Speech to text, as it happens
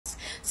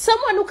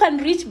Someone who can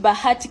reach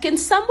Bahati. Can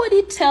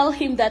somebody tell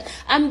him that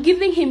I'm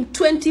giving him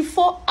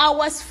 24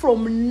 hours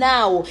from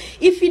now?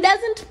 If he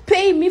doesn't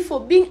pay me for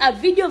being a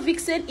video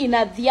vixen in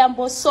a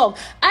Adhiambo song,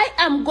 I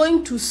am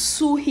going to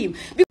sue him.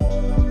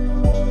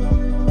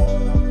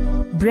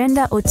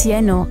 Brenda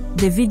Otieno,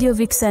 the video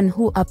vixen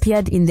who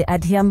appeared in the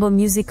Adhiambo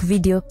music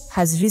video,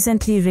 has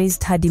recently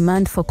raised her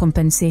demand for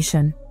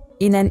compensation.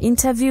 In an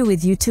interview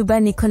with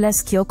YouTuber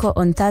Nicholas Kioko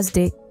on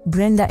Thursday,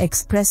 Brenda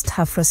expressed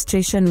her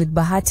frustration with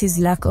Bahati's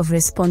lack of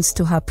response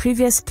to her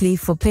previous plea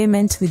for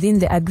payment within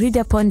the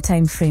agreed-upon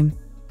time frame.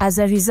 As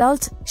a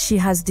result, she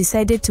has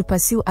decided to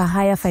pursue a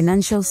higher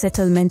financial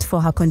settlement for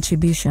her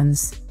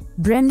contributions.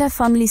 Brenda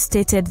firmly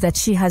stated that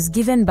she has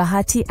given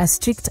Bahati a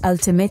strict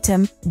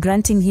ultimatum,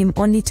 granting him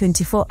only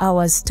 24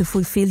 hours to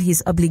fulfill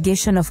his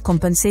obligation of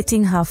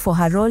compensating her for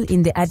her role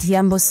in the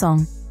Adhiambo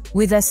song.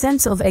 With a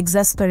sense of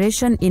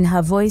exasperation in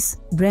her voice,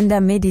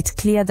 Brenda made it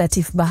clear that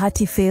if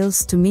Bahati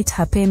fails to meet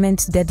her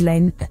payment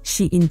deadline,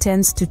 she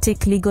intends to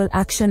take legal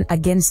action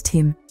against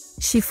him.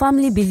 She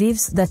firmly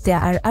believes that there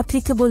are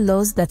applicable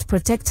laws that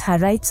protect her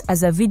rights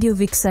as a video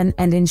vixen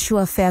and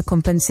ensure fair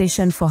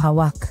compensation for her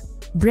work.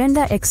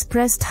 Brenda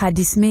expressed her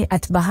dismay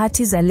at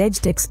Bahati's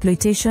alleged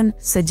exploitation,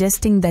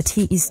 suggesting that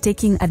he is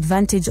taking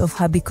advantage of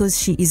her because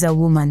she is a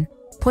woman.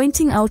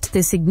 Pointing out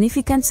the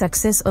significant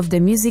success of the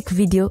music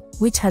video,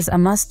 which has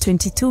amassed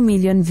 22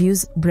 million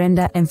views,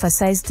 Brenda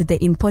emphasized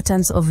the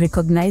importance of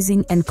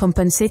recognizing and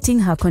compensating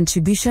her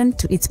contribution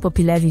to its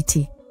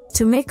popularity.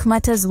 To make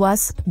matters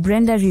worse,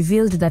 Brenda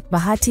revealed that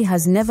Bahati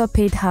has never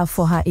paid her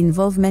for her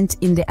involvement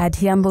in the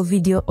Adhiambo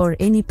video or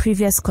any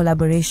previous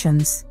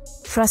collaborations.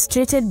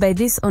 Frustrated by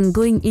this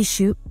ongoing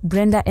issue,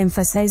 Brenda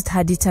emphasized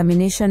her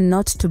determination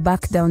not to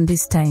back down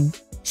this time.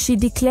 She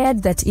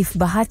declared that if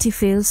Bahati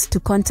fails to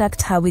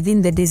contact her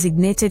within the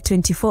designated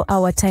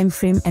 24-hour time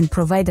frame and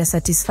provide a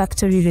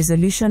satisfactory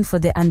resolution for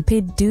the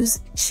unpaid dues,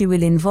 she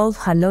will involve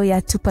her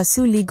lawyer to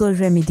pursue legal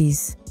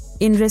remedies.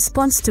 In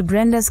response to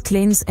Brenda's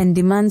claims and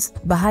demands,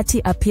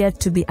 Bahati appeared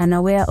to be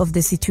unaware of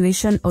the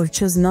situation or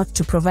chose not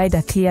to provide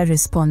a clear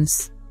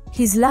response.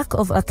 His lack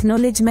of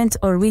acknowledgement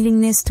or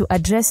willingness to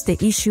address the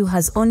issue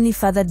has only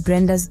furthered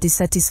Brenda's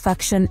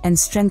dissatisfaction and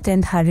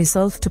strengthened her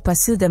resolve to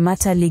pursue the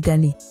matter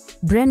legally.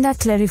 Brenda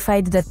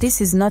clarified that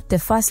this is not the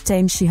first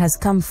time she has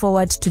come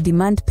forward to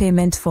demand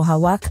payment for her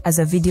work as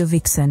a video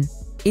vixen.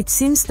 It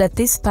seems that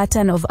this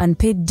pattern of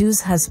unpaid dues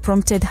has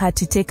prompted her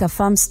to take a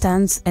firm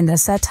stance and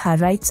assert her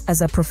rights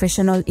as a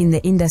professional in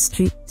the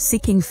industry,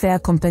 seeking fair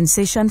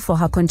compensation for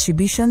her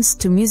contributions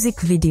to music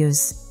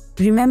videos.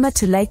 Remember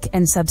to like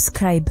and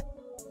subscribe.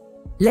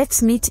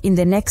 Let's meet in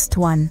the next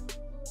one.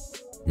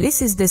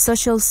 This is The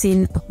Social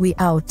Scene. We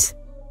out.